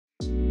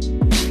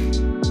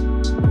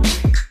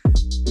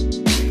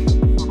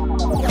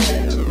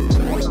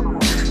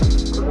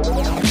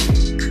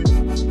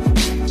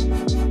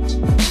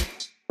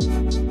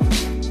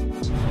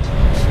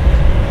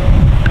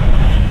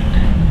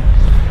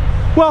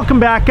Welcome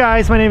back,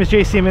 guys. My name is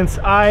Jay Siemens.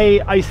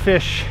 I ice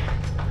fish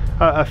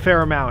a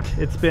fair amount.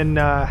 It's been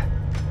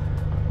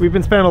we've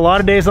been spending a lot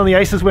of days on the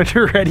ice this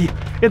winter already.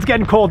 It's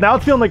getting cold now.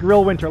 It's feeling like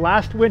real winter.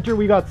 Last winter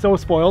we got so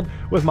spoiled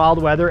with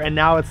mild weather, and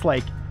now it's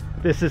like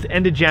this is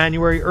end of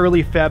January,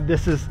 early Feb.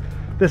 This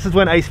is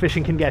when ice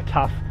fishing can get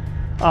tough.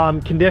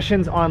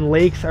 Conditions on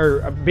lakes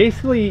are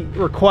basically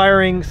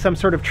requiring some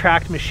sort of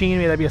tracked machine,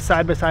 maybe that'd be a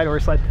side-by-side or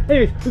a sled.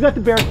 Anyways, we got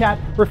the Bearcat,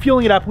 we're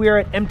fueling it up. We are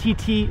at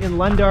MTT in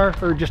Lundar,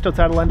 or just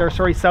outside of Lundar,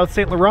 sorry, South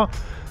St. Laurent.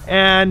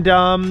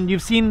 And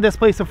you've seen this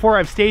place before.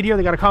 I've stayed here.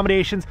 They got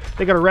accommodations,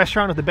 they got a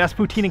restaurant with the best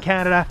poutine in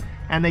Canada,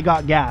 and they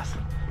got gas.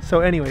 So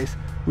anyways,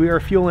 we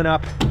are fueling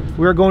up.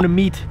 We're going to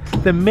meet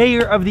the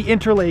mayor of the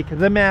Interlake,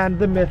 the man,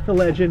 the myth, the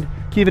legend,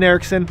 Kevin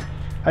Eriksson.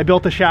 I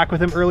built a shack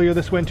with him earlier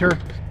this winter.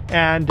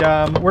 And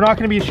we're not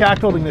going to be shack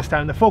building this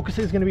time. The focus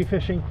is going to be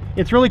fishing.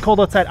 It's really cold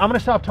outside. I'm going to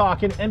stop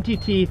talking.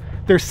 MTT,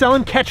 they're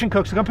selling catch and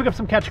cook. So go pick up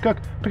some catch and cook,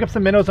 pick up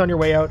some minnows on your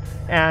way out.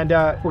 And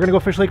we're going to go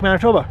fish Lake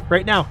Manitoba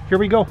right now. Here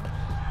we go.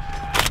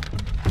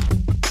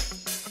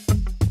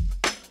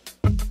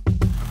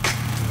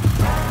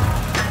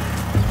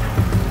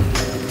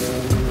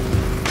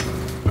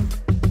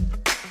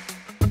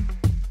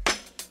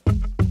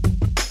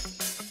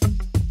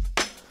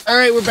 All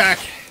right, we're back.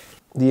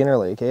 The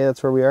Interlake, eh?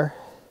 That's where we are.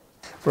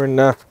 We're in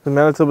the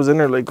Manitoba's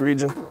Interlake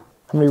region.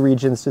 How many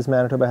regions does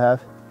Manitoba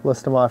have?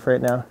 List them off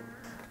right now.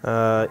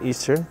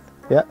 Eastern.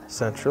 Yeah.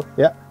 Central.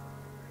 Yeah.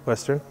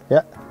 Western.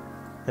 Yeah.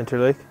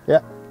 Interlake. Yeah.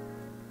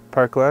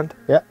 Parkland.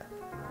 Yeah.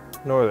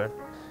 Northern.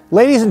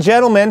 Ladies and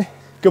gentlemen,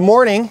 good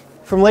morning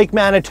from Lake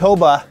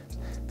Manitoba.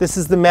 This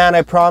is the man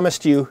I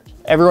promised you.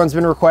 Everyone's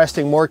been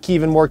requesting more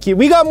Kevin, more Kevin.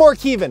 We got more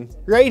Kevin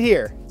right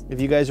here. If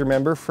you guys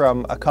remember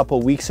from a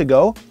couple weeks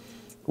ago,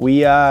 we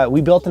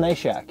built an ice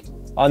shack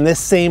on this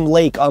same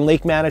lake, on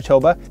Lake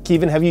Manitoba.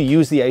 Kevin, have you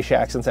used the ice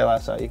shack since I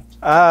last saw you?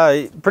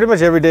 Pretty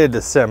much every day of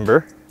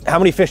December. How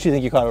many fish do you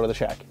think you caught out of the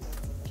shack?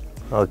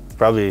 Well,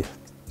 probably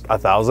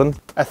 1,000.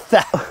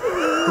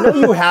 1,000? No,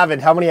 you haven't.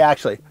 How many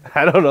actually?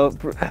 I don't know,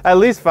 at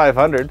least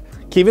 500.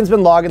 Kevin's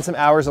been logging some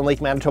hours on Lake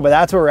Manitoba.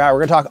 That's where we're at. We're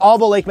gonna talk all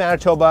about Lake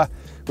Manitoba.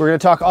 We're gonna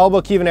talk all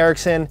about Kevin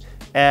Eriksson,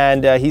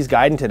 and he's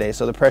guiding today,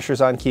 so the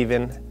pressure's on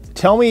Kevin.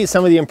 Tell me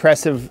some of the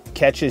impressive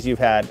catches you've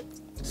had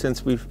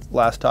since we've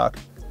last talked.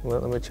 Well,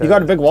 let me check. You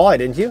got a big walleye,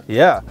 didn't you?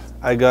 Yeah,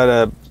 I got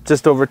a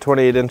just over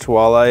 28-inch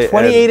walleye.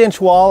 28-inch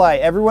walleye.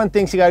 Everyone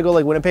thinks you gotta go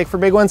like Winnipeg for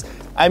big ones.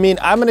 I mean,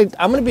 I'm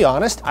gonna be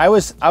honest. I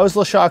was a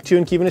little shocked too,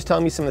 and Kevin is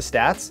telling me some of the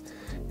stats.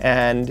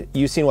 And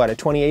you've seen what, a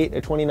 28,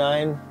 a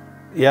 29?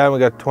 Yeah, we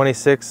got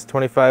 26,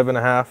 25 and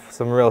a half.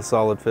 Some real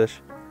solid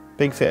fish.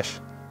 Big fish,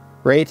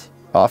 right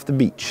off the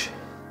beach.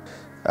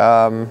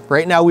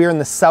 Right now we are in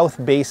the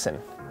South Basin.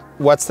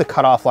 What's the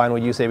cutoff line,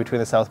 would you say, between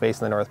the South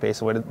Basin and the North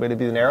Basin? Would it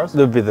be the Narrows? It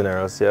would be the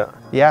Narrows, yeah.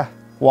 Yeah.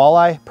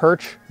 Walleye,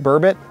 perch,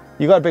 burbot.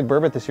 You got a big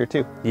burbot this year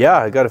too. Yeah,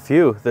 I got a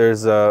few.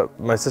 There's,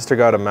 my sister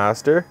got a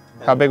master.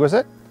 How big was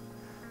it?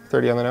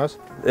 30 on the nose?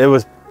 It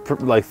was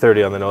like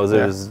 30 on the nose.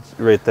 Yeah. It was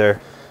right there.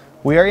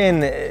 We are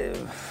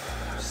in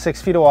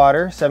 6 feet of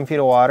water, 7 feet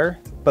of water,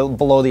 but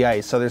below the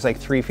ice. So there's like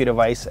 3 feet of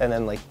ice and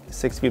then like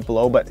 6 feet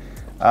below. But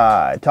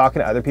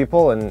talking to other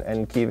people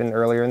and Kevin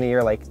earlier in the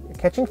year, like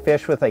catching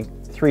fish with like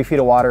 3 feet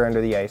of water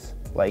under the ice,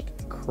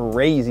 like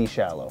crazy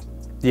shallow.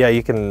 Yeah,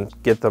 you can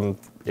get them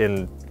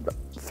in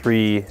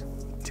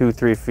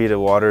 2-3 feet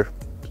of water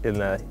in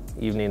the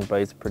evening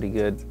bites, pretty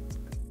good.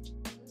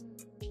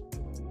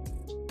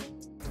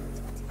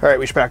 All right,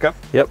 we should back up.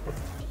 Yep.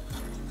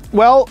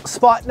 Well,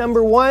 spot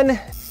number one,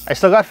 I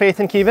still got faith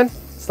in Kevin,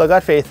 still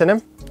got faith in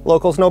him.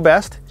 Locals know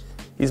best.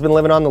 He's been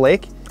living on the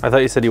lake. I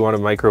thought you said you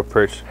wanted micro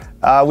perch.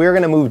 We were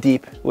gonna move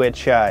deep,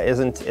 which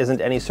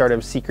isn't any sort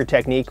of secret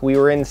technique. We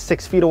were in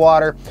 6 feet of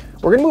water.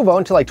 We're gonna move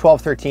on to like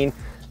 12, 13.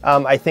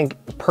 I think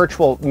perch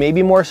will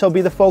maybe more so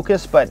be the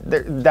focus, but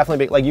they're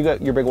definitely big. Like you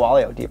got your big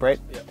walleye out deep, right?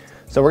 Yeah.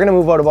 So we're gonna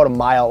move out about a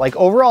mile. Like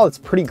overall, it's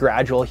pretty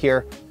gradual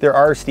here. There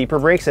are steeper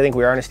breaks. I think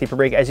we are on a steeper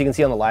break. As you can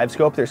see on the live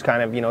scope, there's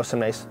kind of, you know, some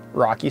nice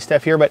rocky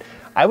stuff here, but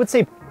I would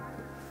say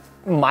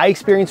my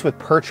experience with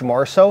perch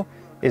more so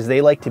is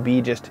they like to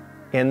be just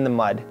in the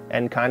mud,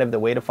 and kind of the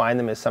way to find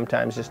them is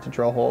sometimes just to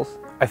drill holes.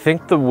 I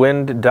think the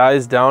wind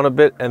dies down a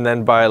bit, and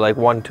then by like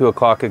 1, 2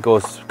 o'clock it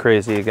goes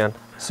crazy again.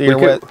 So you're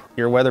a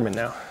weatherman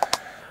now.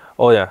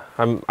 Oh yeah,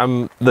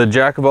 I'm the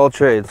jack of all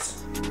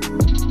trades.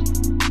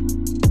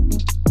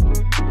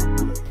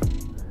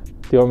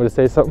 Do you want me to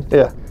say something?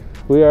 Yeah.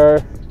 We are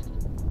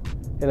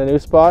in a new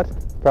spot,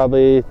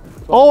 probably.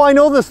 Oh, I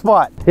know this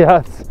spot.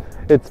 Yeah,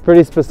 it's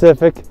pretty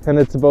specific, and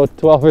it's about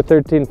 12 or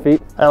 13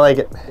 feet. I like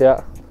it.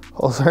 Yeah.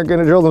 Holes aren't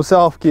gonna drill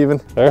themselves,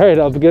 Kevin. All right,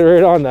 I'll get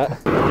right on that.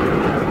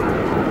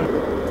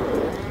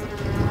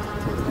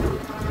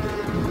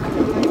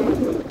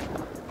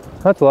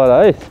 That's a lot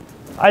of ice.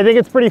 I think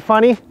it's pretty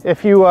funny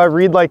if you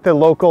read like the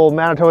local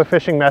Manitoba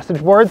fishing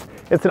message boards.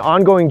 It's an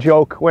ongoing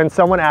joke when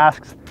someone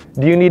asks,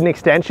 do you need an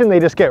extension? They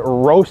just get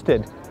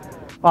roasted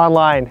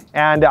online.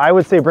 And I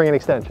would say bring an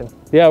extension.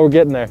 Yeah, we're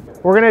getting there.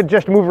 We're gonna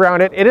just move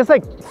around it. It is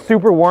like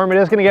super warm. It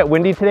is gonna get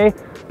windy today,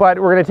 but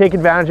we're gonna take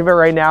advantage of it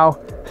right now,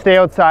 stay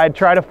outside,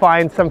 try to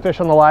find some fish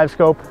on the live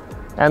scope,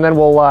 and then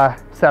we'll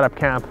set up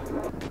camp.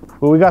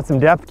 Well, we got some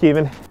depth,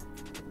 Kevin.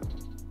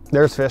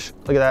 There's fish,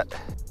 look at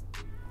that.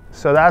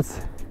 So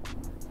that's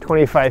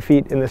 25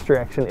 feet in this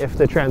direction if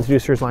the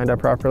transducer's lined up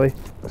properly.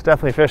 There's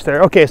definitely fish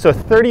there. Okay, so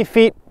 30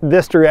 feet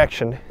this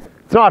direction.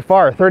 It's not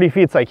far, 30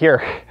 feet's like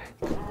here.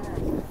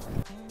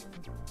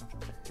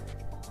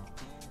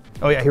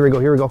 Oh yeah, here we go,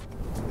 here we go.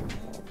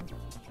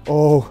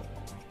 Oh.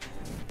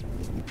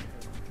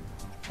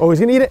 Oh, he's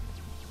gonna eat it.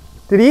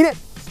 Did he eat it?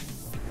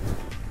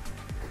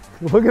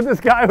 Look at this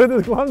guy with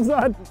his gloves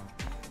on.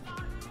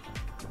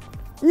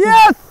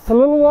 Yes! A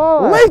little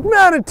walleye. Lake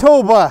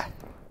Manitoba. A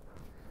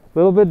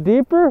little bit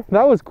deeper.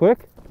 That was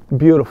quick.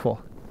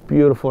 Beautiful,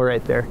 beautiful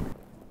right there.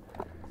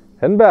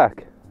 Heading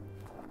back.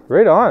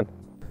 Right on.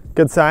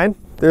 Good sign.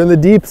 They're in the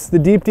deeps, the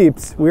deep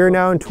deeps. We are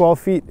now in 12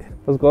 feet.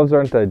 Those gloves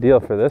aren't ideal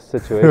for this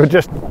situation. They're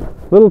just a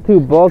little too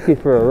bulky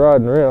for a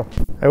rod and reel.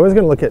 I was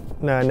gonna look at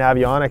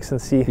Navionics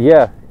and see.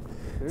 Yeah.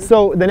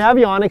 So the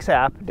Navionics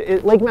app,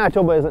 Lake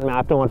Manitoba isn't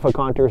mapped on 1 foot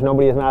contours.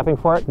 Nobody is mapping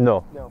for it?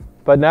 No.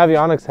 But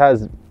Navionics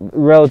has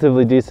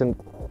relatively decent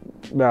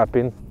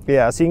mapping.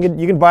 Yeah, so you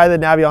can buy the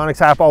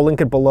Navionics app. I'll link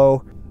it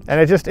below.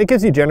 And it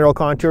gives you general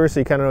contours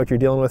so you kind of know what you're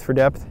dealing with for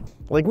depth.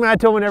 Lake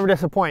Manitoba never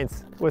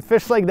disappoints. With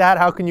fish like that,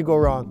 how can you go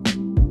wrong?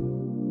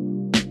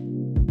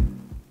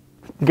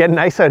 Getting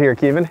nice out here,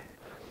 Kevin.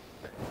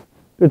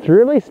 It's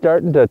really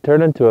starting to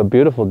turn into a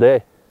beautiful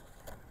day.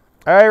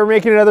 All right, we're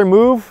making another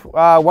move.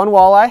 One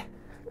walleye.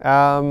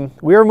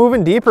 We were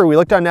moving deeper. We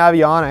looked on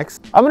Navionics.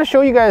 I'm gonna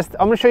show you guys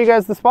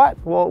the spot.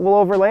 We'll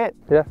overlay it.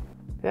 Yeah.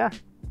 Yeah.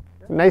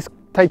 Nice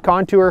tight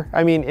contour.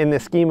 I mean, in the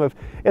scheme of,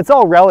 it's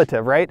all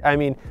relative, right? I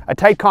mean, a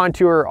tight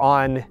contour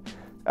on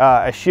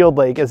a shield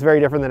lake is very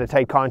different than a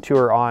tight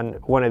contour on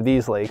one of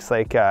these lakes.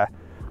 Like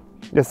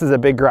this is a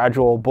big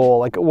gradual bowl.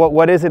 Like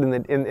what is it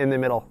in the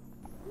middle?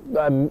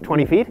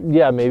 20 feet?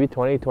 Yeah, maybe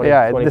 20,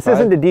 yeah, 25. This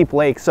isn't a deep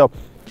lake, so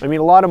I mean,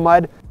 a lot of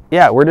mud.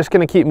 Yeah, we're just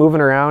gonna keep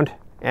moving around,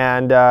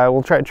 and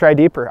we'll try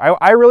deeper.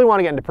 I really want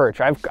to get into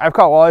perch. I've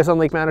caught walleyes on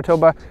Lake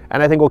Manitoba,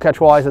 and I think we'll catch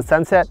walleyes at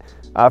sunset.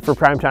 For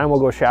prime time, we'll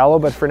go shallow,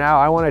 but for now,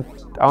 I want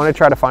to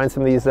try to find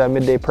some of these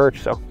midday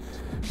perch. So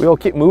we will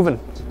keep moving.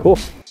 Cool.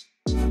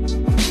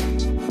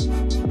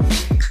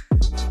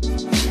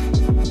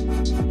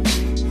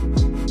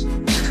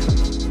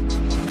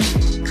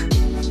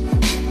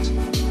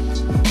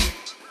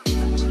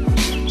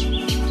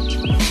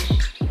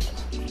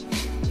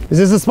 Is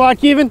this the spot,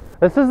 Kevin?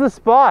 This is the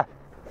spot.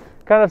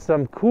 Kind of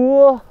some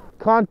cool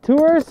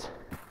contours.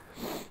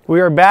 We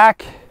are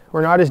back.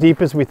 We're not as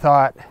deep as we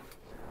thought.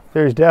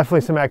 There's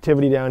definitely some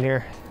activity down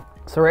here.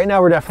 So right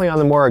now we're definitely on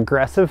the more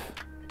aggressive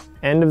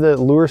end of the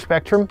lure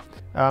spectrum.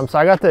 So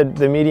I got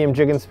the medium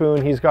jig and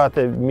spoon. He's got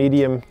the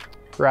medium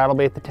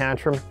rattlebait, the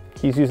tantrum.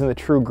 He's using the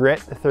True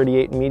Grit, the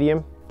 38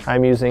 medium.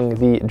 I'm using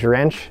the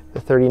Drench, the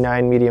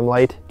 39 medium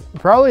light.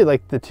 Probably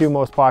like the two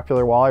most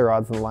popular walleye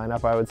rods in the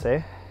lineup, I would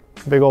say.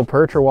 Big old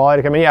perch or walleye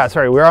to come in. Yeah,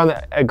 sorry, we're on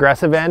the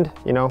aggressive end,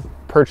 you know,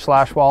 perch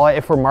slash walleye.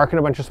 If we're marking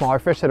a bunch of smaller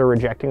fish that are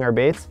rejecting our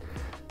baits,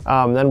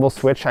 then we'll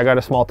switch. I got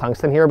a small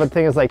tungsten here, but the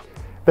thing is, like,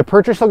 the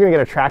perch are still gonna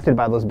get attracted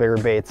by those bigger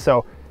baits.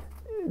 So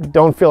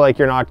don't feel like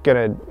you're not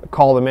gonna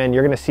call them in.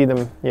 You're gonna see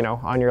them, you know,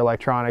 on your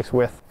electronics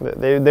with,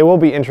 they will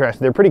be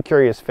interested. They're pretty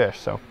curious fish,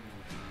 so.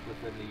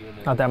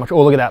 Not that much.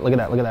 Oh, look at that, look at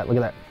that, look at that, look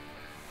at that.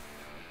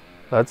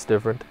 That's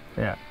different.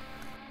 Yeah.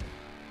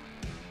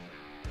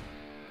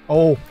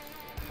 Oh.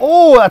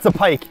 Oh, that's a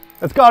pike.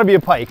 That's gotta be a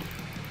pike.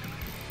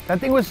 That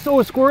thing was so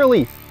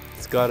squirrely.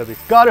 It's gotta be.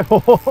 Got it.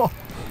 Oh,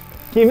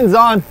 Keevan's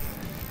on.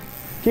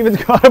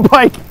 Keevan's got a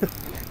pike.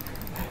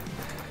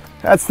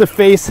 That's the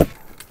face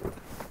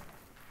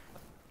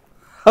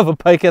Of a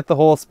pike at the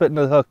hole spitting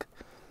a hook.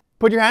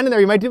 Put your hand in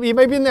there. You might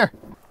be in there.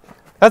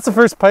 That's the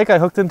first pike I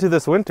hooked into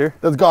this winter.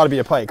 That's gotta be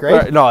a pike,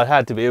 right? No, it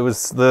had to be. It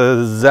was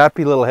the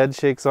zappy little head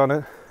shakes on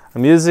it.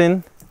 I'm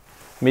using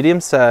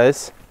medium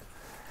size,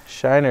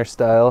 shiner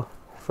style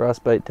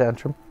frostbite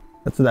tantrum.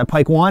 That's what that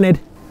pike wanted.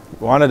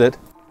 Wanted it.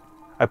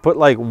 I put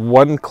like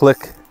one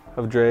click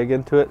of drag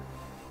into it.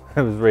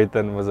 It was right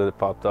then was it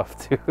popped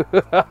off too.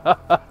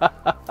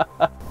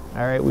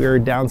 All right, we are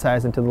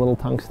downsizing to the little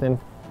tungsten.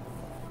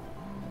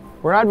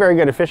 We're not very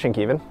good at fishing,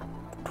 Kevin.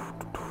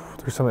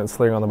 There's something that's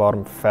slithering on the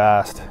bottom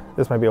fast.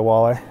 This might be a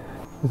walleye.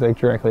 He's like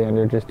directly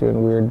under, just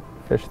doing weird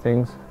fish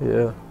things.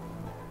 Yeah.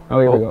 Oh,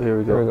 here we go. Here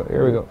we go. Here we go.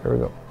 Here we go. Here we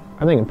go.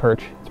 I'm thinking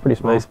perch. It's pretty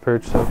small. Nice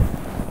perch. So.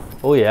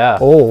 Oh yeah.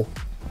 Oh.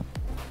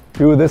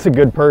 Dude, this is a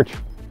good perch.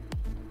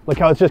 Look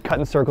how it's just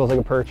cutting circles like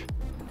a perch.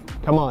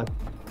 Come on.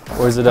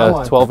 Or is it a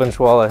 12-inch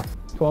walleye?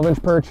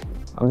 12-inch perch.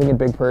 I'm thinking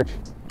big perch.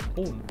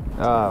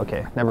 Oh,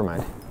 okay. Never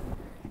mind.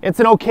 It's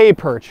an okay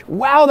perch.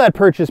 Wow, that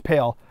perch is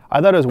pale.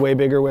 I thought it was way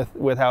bigger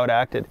with how it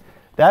acted.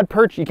 That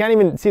perch, you can't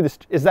even see this.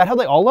 Is that how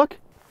they all look?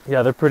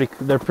 Yeah, they're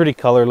pretty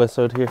colorless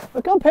out here.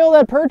 Look how pale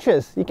that perch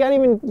is. You can't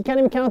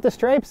even count the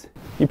stripes.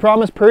 You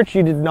promised perch,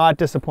 you did not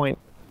disappoint.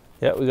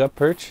 Yeah, we got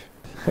perch.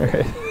 All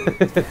right.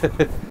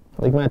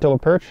 Lake Manitoba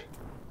perch.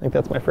 I think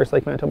that's my first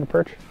Lake Manitoba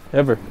perch.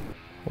 Ever.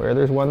 Where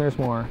there's one, there's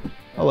more.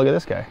 Oh, look at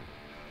this guy.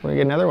 We're gonna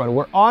get another one.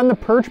 We're on the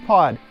perch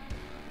pod.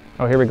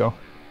 Oh, here we go.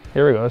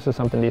 Here we go. This is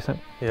something decent.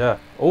 Yeah.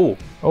 Oh.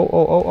 Oh,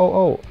 oh, oh,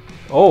 oh,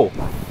 oh. Oh.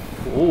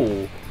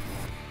 Oh.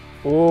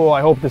 Oh, I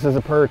hope this is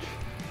a perch.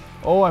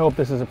 Oh, I hope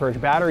this is a perch.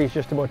 Battery's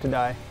just about to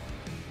die.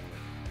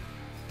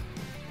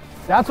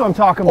 That's what I'm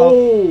talking about.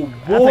 Oh, boy.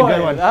 That's a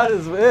good one. That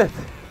is it.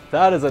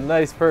 That is a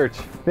nice perch.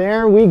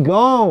 There we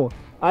go.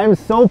 I'm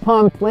so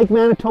pumped. Lake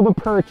Manitoba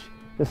perch,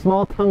 the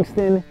small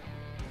tungsten.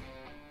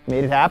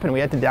 Made it happen. We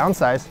had to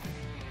downsize.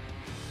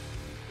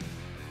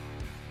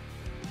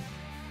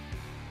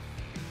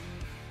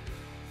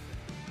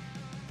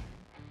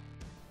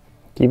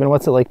 Keevan,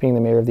 what's it like being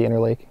the mayor of the Inner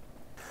Lake?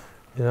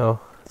 You know,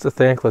 it's a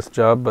thankless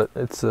job, but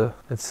it's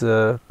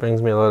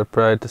brings me a lot of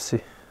pride to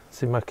see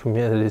my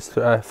communities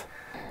thrive.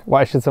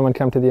 Why should someone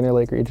come to the Inner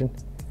Lake region?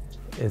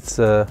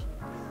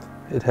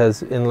 It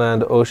has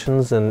inland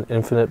oceans and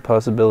infinite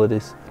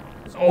possibilities.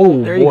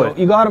 Oh, there you go.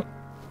 You got him.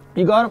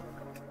 You got him.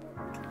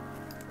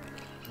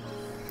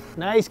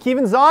 Nice.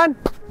 Keevan's on.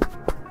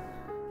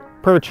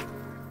 Perch.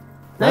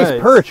 Nice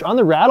perch on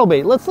the rattle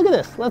bait. Let's look at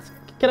this.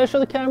 Can I show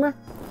the camera?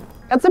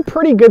 That's a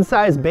pretty good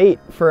sized bait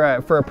for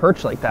a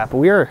perch like that, but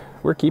we're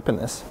keeping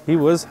this. He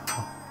was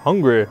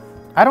hungry.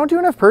 I don't do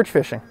enough perch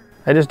fishing.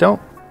 I just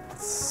don't.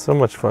 It's so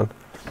much fun.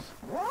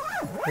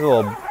 A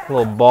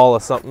little ball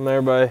of something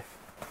there by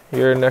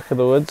your neck of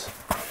the woods.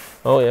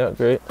 Oh yeah,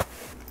 great.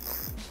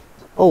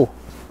 Oh.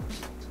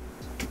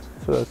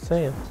 That's what I was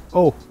saying.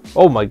 Oh.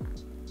 Oh my.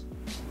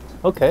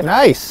 Okay.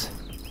 Nice.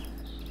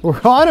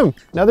 We're on him.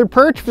 Another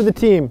perch for the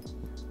team.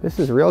 This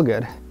is real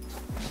good.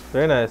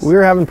 Very nice. We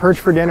were having perch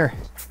for dinner.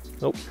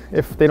 Nope.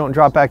 If they don't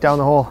drop back down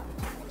the hole.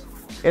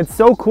 It's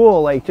so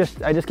cool. Like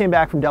I just came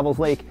back from Devil's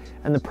Lake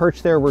and the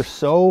perch there were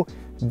so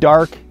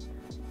dark,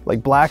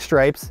 like black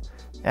stripes.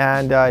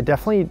 And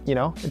definitely, you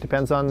know, it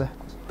depends on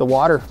the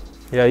water.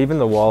 Yeah, even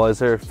the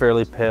walleyes are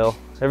fairly pale.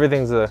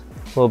 Everything's a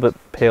little bit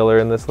paler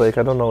in this lake.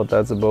 I don't know what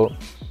that's about.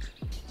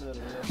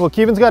 Well,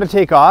 Keevan's got to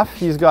take off.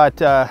 He's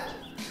got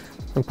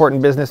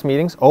important business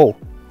meetings. Oh.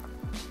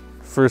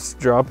 First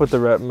drop with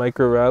the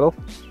micro rattle.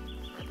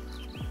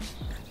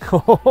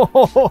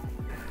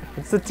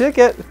 That's the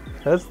ticket.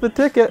 That's the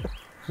ticket.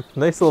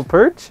 Nice little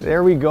perch.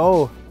 There we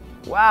go.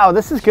 Wow,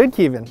 this is good,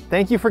 Keevan.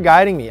 Thank you for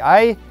guiding me.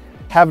 I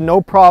have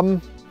no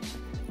problem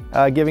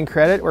giving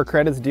credit where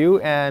credit's due,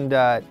 and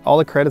all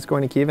the credit's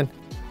going to Keevan.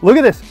 Look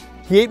at this.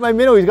 He ate my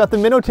minnow. He's got the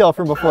minnow tail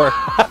from before.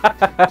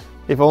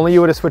 If only you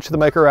would have switched to the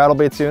micro rattle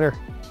bait sooner.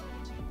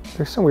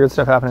 There's some weird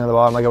stuff happening at the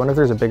bottom. Like, I wonder if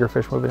there's a bigger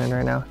fish moving in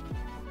right now.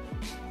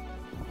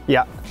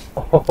 Yeah.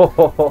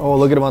 Oh,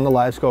 look at him on the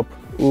live scope.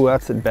 Ooh,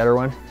 that's a better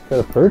one. Is that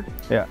a perch?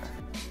 Yeah.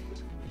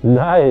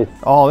 Nice.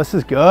 Oh, this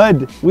is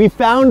good. We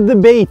found the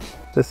bait.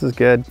 This is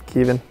good,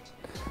 Keevan.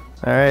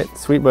 All right,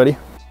 sweet buddy.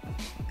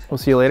 We'll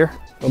see you later.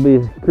 I'll be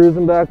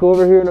cruising back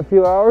over here in a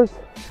few hours.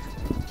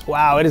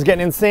 Wow, it is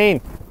getting insane.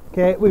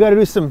 Okay, we gotta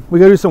do some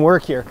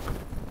work here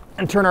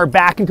and turn our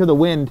back into the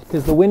wind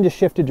because the wind has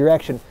shifted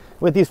direction.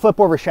 With these flip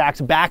over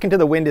shacks, back into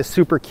the wind is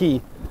super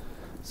key.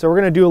 So we're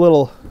gonna do a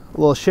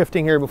little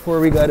shifting here before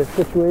we got a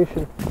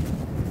situation.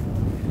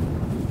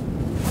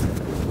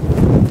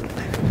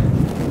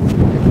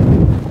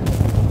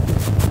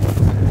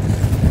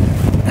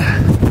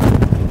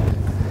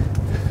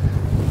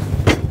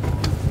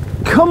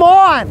 Come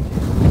on!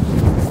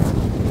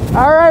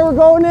 All right, we're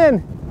going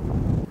in.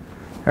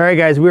 All right,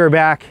 guys, we are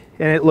back,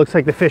 and it looks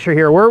like the fish are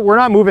here. We're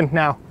not moving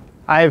now.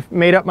 I've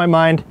made up my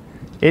mind.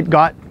 It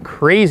got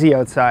crazy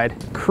outside.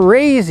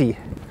 Crazy.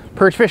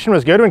 Perch fishing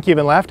was good when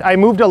Keevan left. I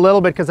moved a little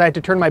bit because I had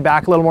to turn my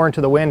back a little more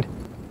into the wind.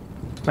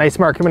 Nice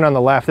mark coming on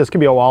the left. This could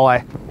be a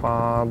walleye.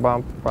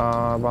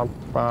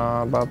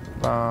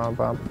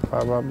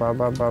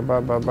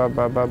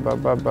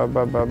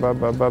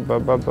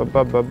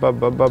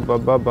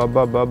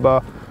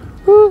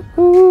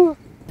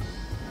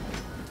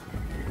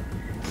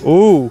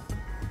 Ooh,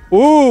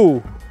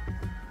 ooh.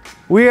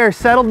 We are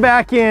settled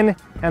back in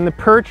and the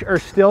perch are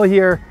still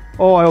here.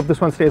 Oh, I hope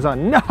this one stays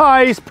on.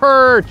 Nice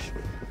perch.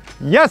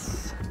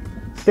 Yes.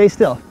 Stay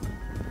still.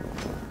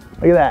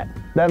 Look at that.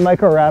 That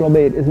micro rattle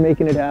bait is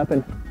making it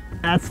happen.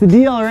 That's the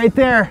deal right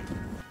there.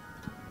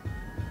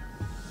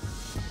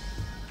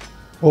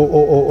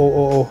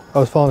 Oh. I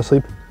was falling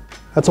asleep.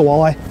 That's a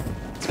walleye.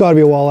 It's gotta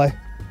be a walleye.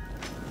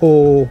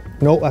 Oh,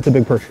 no, that's a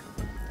big perch.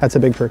 That's a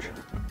big perch.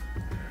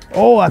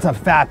 Oh, that's a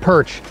fat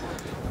perch.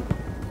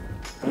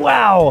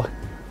 Wow.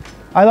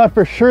 I thought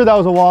for sure that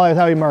was a walleye with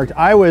how he marked.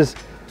 I was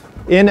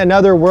in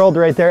another world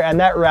right there, and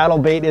that rattle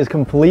bait is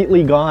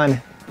completely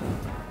gone.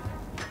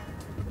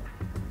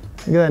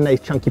 Look at that nice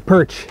chunky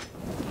perch.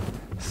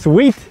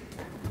 Sweet.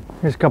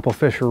 There's a couple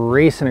fish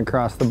racing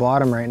across the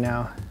bottom right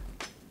now.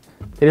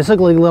 They just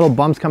look like little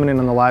bumps coming in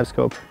on the live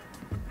scope.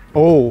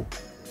 Oh.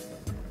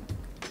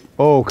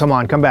 Oh, come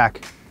on, come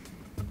back.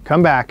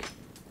 Come back.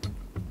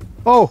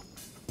 Oh.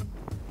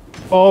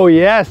 Oh,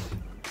 yes.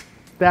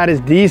 That is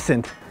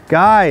decent.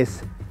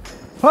 Guys.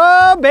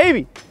 Oh,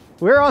 baby.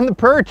 We're on the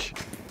perch.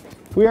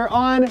 We are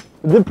on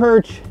the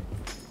perch.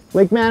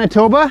 Lake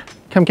Manitoba.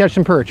 Come catch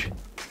some perch.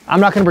 I'm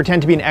not gonna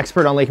pretend to be an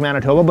expert on Lake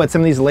Manitoba, but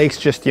some of these lakes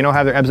just, you know,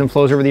 have their ebbs and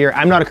flows over the year.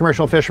 I'm not a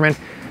commercial fisherman.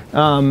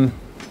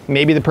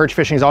 Maybe the perch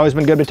fishing has always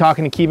been good, but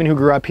talking to Kevin, who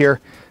grew up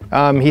here,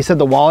 he said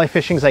the walleye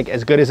fishing is like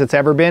as good as it's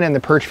ever been, and the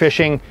perch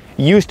fishing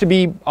used to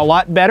be a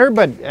lot better,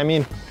 but I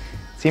mean,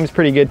 seems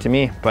pretty good to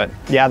me. But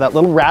yeah, that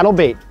little rattle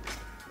bait,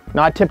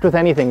 not tipped with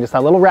anything, just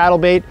that little rattle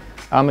bait.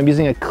 I'm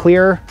using a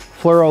clear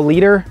fluoro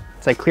leader.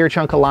 It's like clear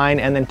chunk of line,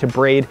 and then to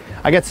braid.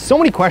 I get so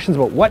many questions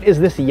about what is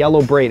this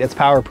yellow braid? It's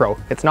Power Pro.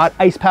 It's not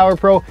Ice Power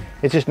Pro,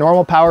 it's just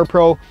normal Power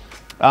Pro.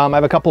 I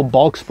have a couple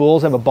bulk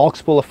spools. I have a bulk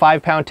spool of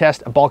 5-pound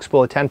test, a bulk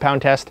spool of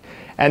 10-pound test,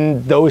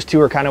 and those two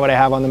are kind of what I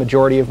have on the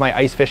majority of my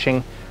ice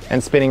fishing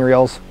and spinning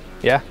reels.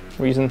 Yeah,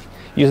 we're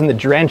using the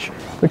Drench,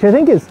 which I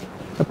think is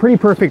a pretty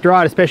perfect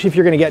rod, especially if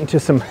you're gonna get into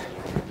some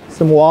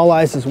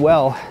walleyes as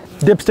well.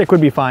 Dipstick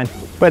would be fine,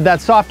 but that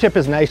soft tip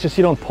is nice, just so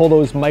you don't pull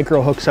those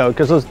micro hooks out,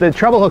 because the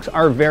treble hooks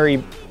are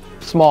very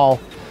small.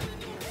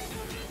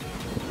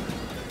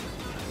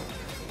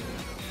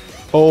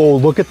 Oh,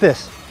 look at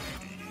this.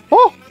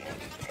 Oh,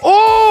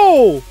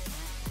 oh,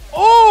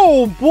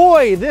 oh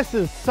boy, this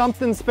is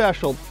something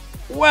special.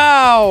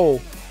 Wow.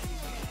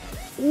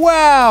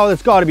 Wow,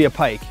 that's gotta be a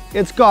pike.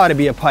 It's gotta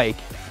be a pike.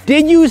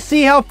 Did you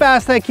see how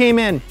fast that came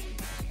in?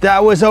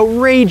 That was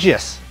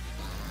outrageous.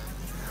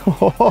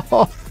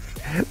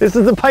 This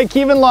is the pike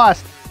Kevin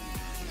lost.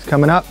 It's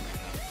coming up.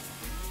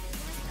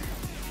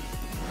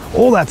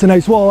 Oh, that's a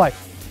nice walleye.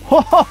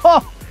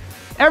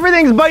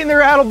 Everything's biting the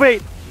rattle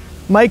bait.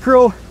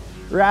 Micro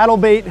rattle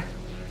bait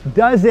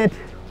does it.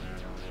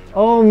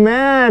 Oh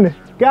man,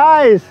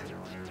 guys,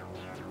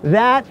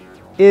 that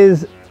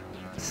is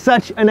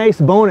such a nice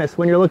bonus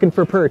when you're looking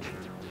for perch.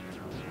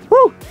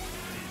 Woo!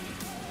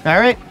 All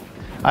right,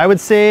 I would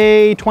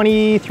say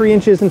 23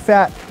 inches in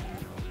fat.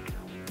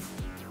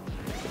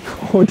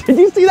 Oh, did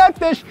you see that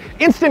fish?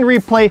 Instant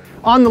replay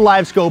on the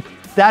live scope.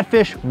 That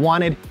fish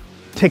wanted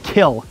to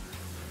kill.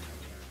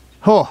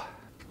 Oh,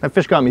 that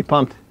fish got me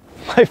pumped.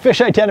 My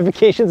fish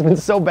identification's been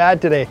so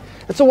bad today.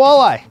 It's a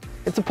walleye,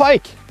 it's a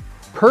pike.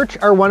 Perch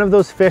are one of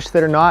those fish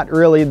that are not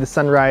really the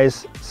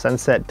sunrise,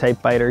 sunset type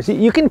biters.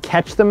 You can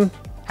catch them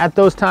at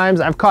those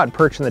times. I've caught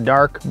perch in the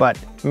dark, but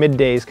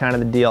midday is kind of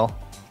the deal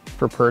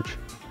for perch.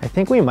 I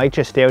think we might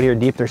just stay out here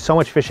deep. There's so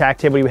much fish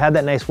activity. We had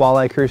that nice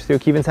walleye cruise through.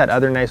 Kevin's had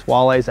other nice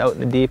walleyes out in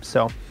the deep,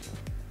 so.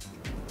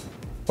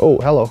 Oh,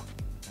 hello.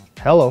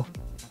 Hello.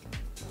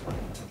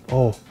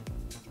 Oh,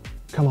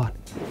 come on.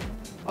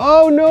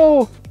 Oh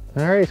no.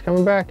 All right, he's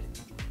coming back.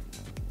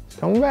 He's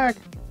coming back.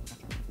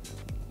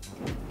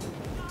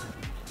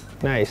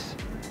 Nice.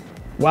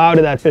 Wow,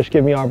 did that fish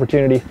give me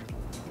opportunity.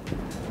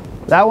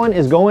 That one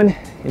is going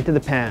into the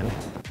pan.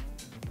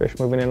 Fish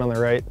moving in on the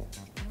right.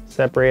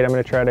 Separate, I'm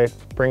gonna try to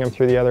bring him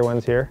through the other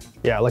ones here.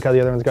 Yeah, look how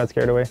the other ones got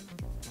scared away.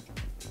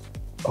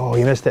 Oh,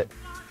 he missed it.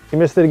 He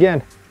missed it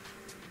again.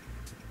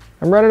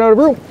 I'm running out of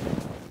room.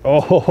 Oh,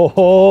 ho, ho,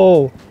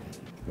 ho.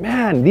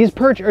 Man, these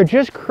perch are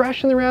just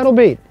crushing the rattle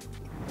bait.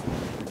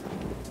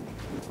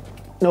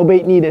 No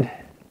bait needed.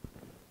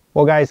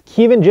 Well guys,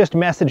 Kevin just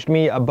messaged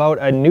me about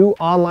a new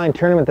online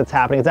tournament that's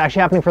happening. It's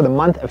actually happening for the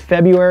month of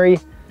February.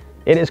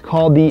 It is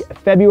called the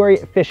February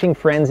Fishing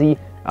Frenzy.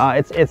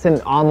 It's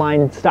an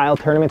online style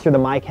tournament through the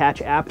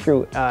MyCatch app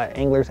through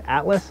Angler's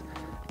Atlas,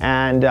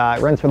 and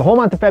it runs for the whole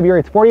month of February.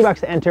 It's 40 bucks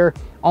to enter.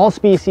 All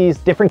species,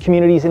 different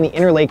communities in the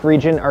Inner Lake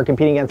region are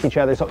competing against each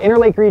other. So Inner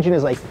Lake region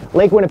is like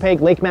Lake Winnipeg,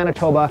 Lake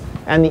Manitoba,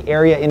 and the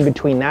area in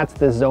between. That's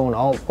the zone.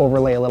 I'll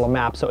overlay a little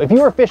map. So if you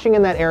are fishing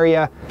in that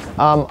area,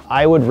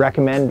 I would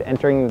recommend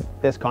entering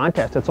this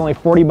contest. It's only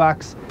 40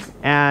 bucks,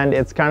 and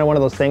it's kind of one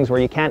of those things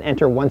where you can't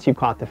enter once you've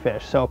caught the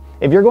fish. So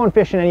if you're going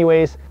fishing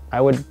anyways,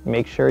 I would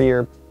make sure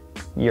you're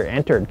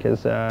entered,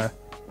 because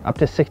up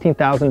to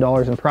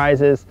 $16,000 in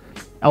prizes.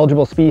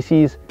 Eligible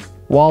species: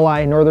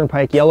 walleye, northern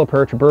pike, yellow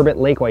perch, burbot,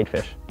 lake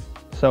whitefish.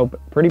 So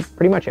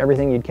pretty much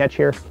everything you'd catch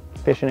here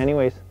fishing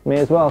anyways, may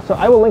as well. So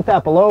I will link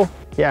that below.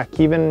 Yeah,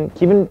 Kevin,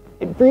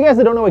 for you guys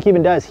that don't know what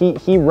Kevin does,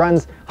 he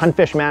runs Hunt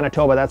Fish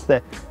Manitoba. That's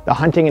the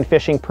hunting and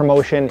fishing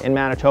promotion in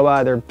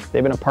Manitoba.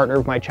 They've been a partner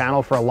of my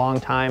channel for a long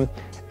time,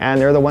 and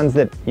they're the ones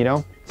that, you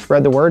know,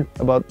 spread the word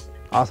about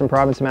awesome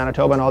province of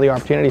Manitoba and all the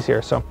opportunities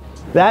here. So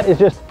that is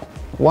just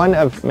one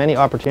of many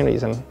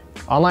opportunities, and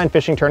online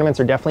fishing tournaments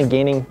are definitely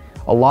gaining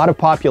a lot of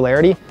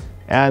popularity,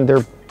 and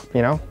they're,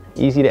 you know,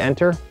 easy to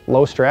enter,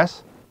 low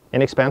stress,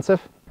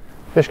 inexpensive.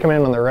 Fish coming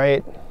in on the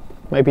right,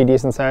 might be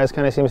decent size,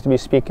 kind of seems to be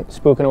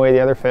spooking away the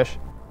other fish.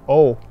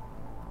 Oh,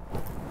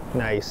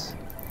 nice.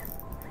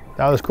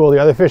 That was cool. The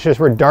other fish just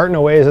were darting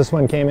away as this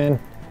one came in.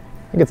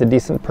 I think it's a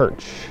decent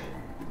perch.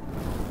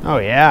 Oh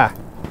yeah.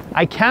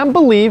 I can't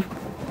believe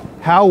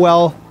how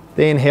well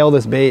they inhale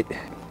this bait.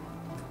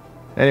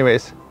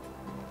 Anyways,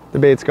 the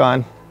bait's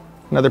gone.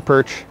 Another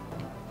perch.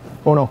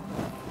 Oh no.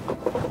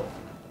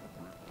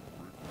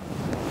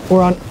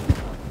 We're on.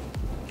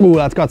 Ooh,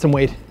 that's got some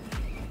weight.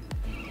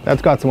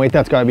 That's got some weight.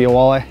 That's got to be a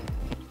walleye.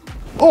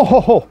 Oh, ho,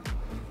 ho.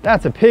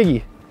 That's a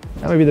piggy.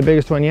 That might be the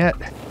biggest one yet.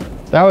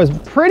 That was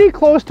pretty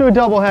close to a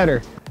double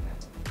header.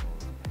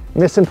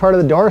 Missing part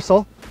of the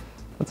dorsal.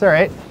 That's all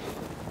right.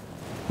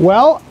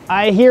 Well,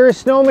 I hear a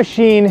snow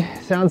machine.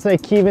 Sounds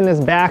like Kevin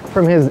is back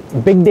from his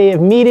big day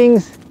of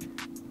meetings.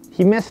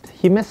 He missed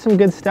some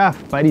good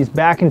stuff, but he's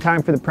back in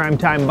time for the prime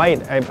time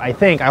bite, I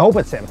think. I hope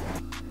it's him.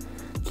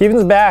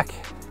 Kevin's back.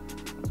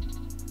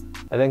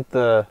 I think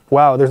the...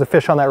 Wow, there's a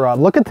fish on that rod.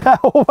 Look at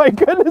that. Oh my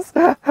goodness.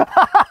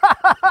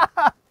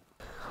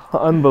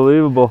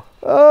 Unbelievable.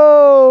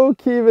 Oh,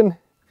 Kevin.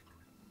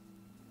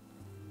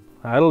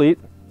 That'll eat.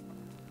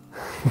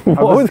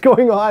 What was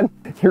going on?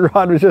 Your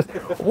rod was just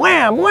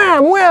wham,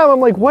 wham, wham. I'm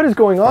like, what is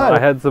going on? I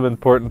had some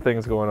important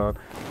things going on.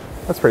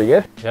 That's pretty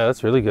good. Yeah,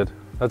 that's really good.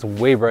 That's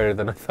way brighter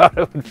than I thought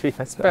it would be.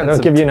 I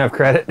don't give you enough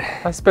credit.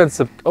 I spent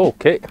some... Oh,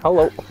 okay,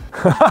 hello.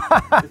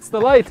 It's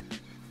the light.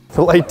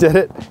 The light did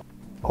it.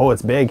 Oh,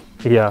 it's big.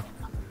 Yeah.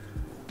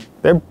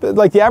 They're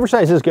like, the average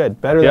size is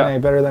good. Better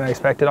than I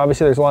expected.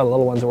 Obviously, there's a lot of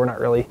little ones that we're not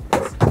really...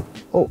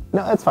 Oh,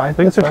 no, that's fine.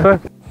 Things are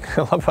fine.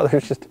 I love how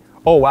there's just...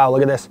 Oh, wow,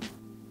 look at this.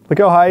 Look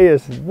how high he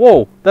is.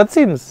 Whoa, that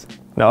seems...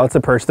 No, it's a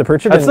perch. The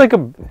perch... That's like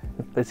a...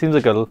 It seems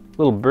like a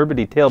little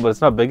burbity tail, but it's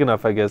not big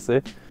enough, I guess,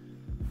 eh?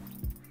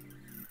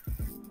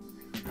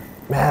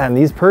 Man,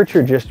 these perch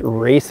are just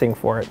racing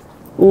for it.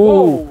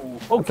 Ooh, whoa,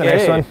 okay.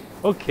 That's a nice one.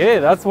 Okay,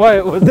 that's why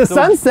it was... The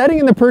sun's setting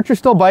and the perch are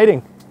still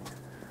biting.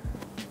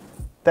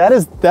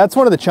 That's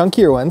one of the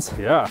chunkier ones.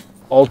 Yeah,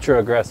 ultra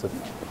aggressive.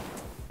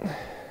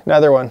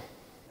 Another one.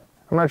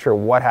 I'm not sure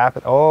what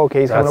happened. Oh,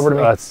 okay, he's coming over to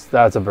me.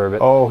 That's a burbot.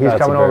 Oh, he's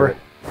coming over.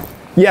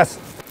 Yes.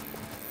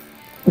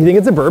 You think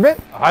it's a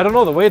burbot? I don't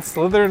know, the way it's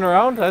slithering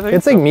around, I think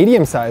it's like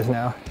medium size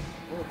now.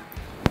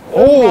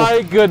 Oh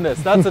my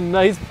goodness, that's a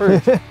nice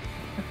perch.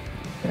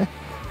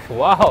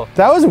 Wow.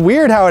 That was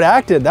weird how it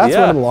acted. That's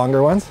one of the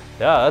longer ones.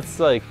 Yeah,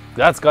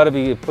 that's got to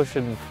be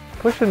pushing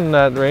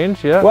that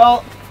range, yeah.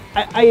 Well,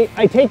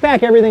 I take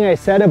back everything I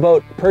said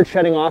about perch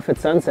shutting off at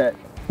sunset.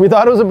 We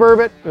thought it was a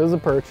burbot, it was a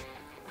perch.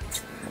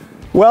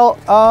 Well,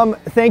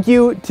 thank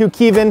you to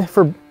Kevin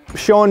for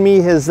showing me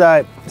his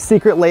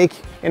secret lake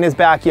in his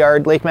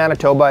backyard. Lake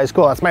Manitoba is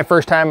cool. That's my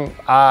first time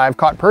I've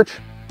caught perch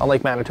on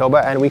Lake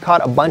Manitoba, and we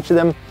caught a bunch of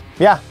them.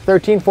 Yeah,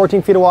 13,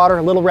 14 feet of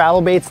water, little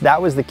rattle baits,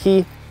 that was the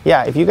key.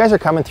 Yeah, if you guys are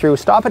coming through,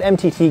 stop at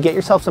MTT, get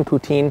yourself some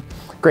poutine.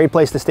 Great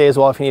place to stay as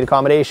well if you need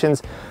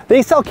accommodations.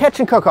 They sell catch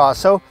and cook-offs,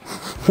 so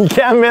you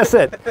can't miss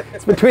it.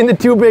 It's between the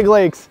two big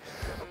lakes.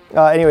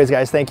 Anyways,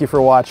 guys, thank you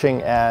for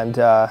watching, and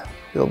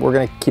we're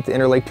gonna keep the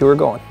Interlake tour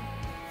going.